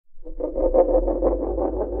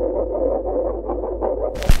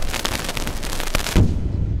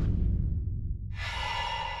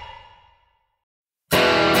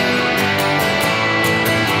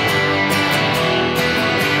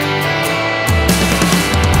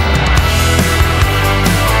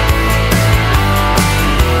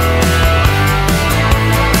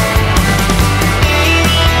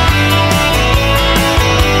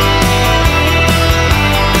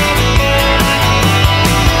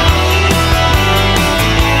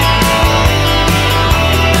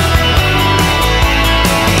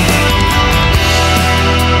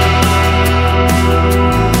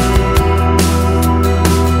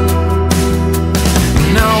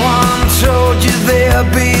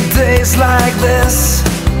there be days like this,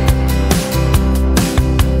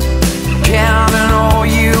 counting all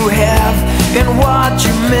you have and what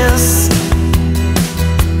you miss?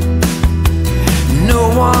 No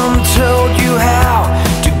one told you how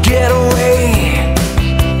to get away.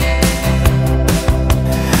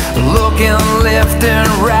 Looking left and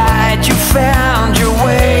right, you found your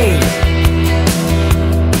way.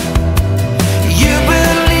 You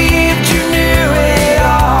believed you knew it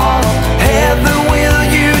all, had the will,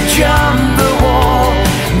 you jumped the wall.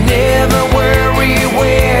 Never worry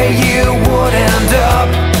where you would end up.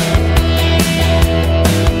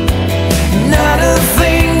 Not a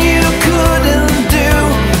thing you couldn't do,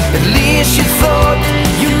 at least you thought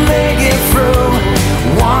you'd make it through.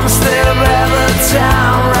 One step at a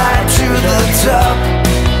time, right to the top.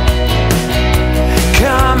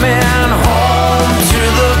 Coming home to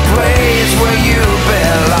the place where you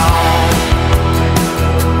belong.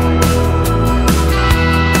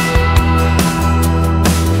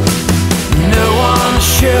 No one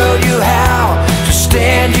showed you how to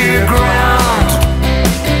stand your ground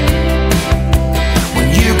when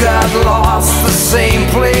you got lost, the same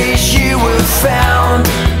place you were found.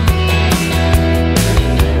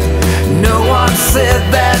 No one said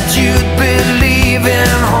that you'd believe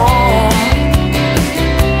in home.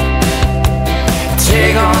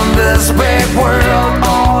 Take on this big world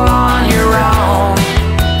all on your own.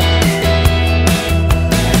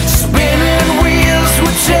 Spinning wheels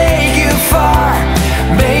would take you far,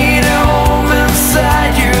 made a home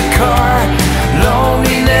inside your car.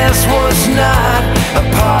 Loneliness was not a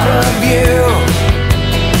part of you.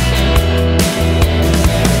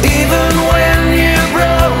 Even when you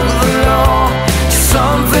broke the law,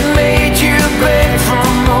 something made you beg for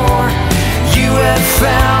more. You had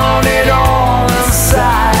found it all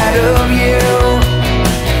inside of you.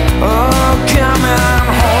 Oh, coming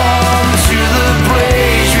home to the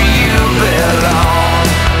place where you belong.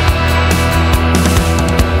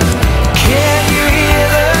 Can you hear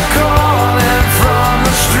the calling from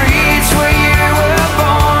the streets where you were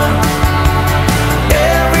born?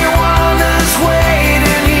 Everyone is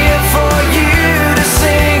waiting here for you to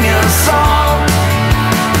sing a song.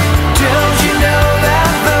 Don't you know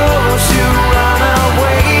that those who run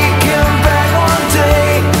away come back one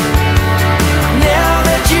day? Now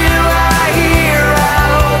that you are here, I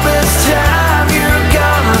hope this time you're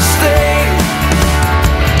gonna stay.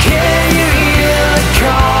 Can you hear the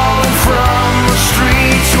calling from the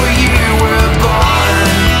streets where you were born?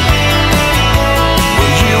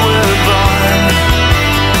 Where you were born?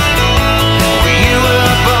 Where you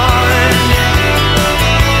were born?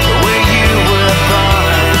 Where you were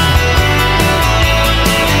born?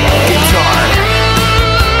 Guitar.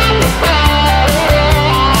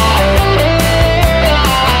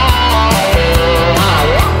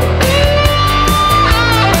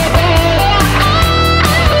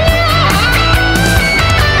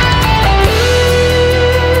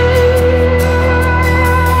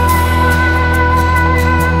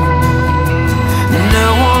 No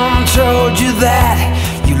one told you that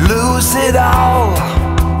you lose it all,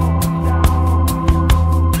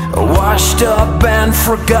 washed up and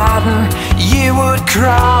forgotten, you would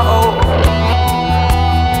crawl.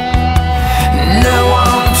 No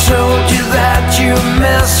one told you that you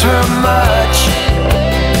miss her much,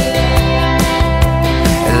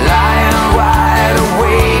 lying wide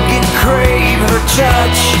awake and crave her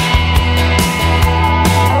touch.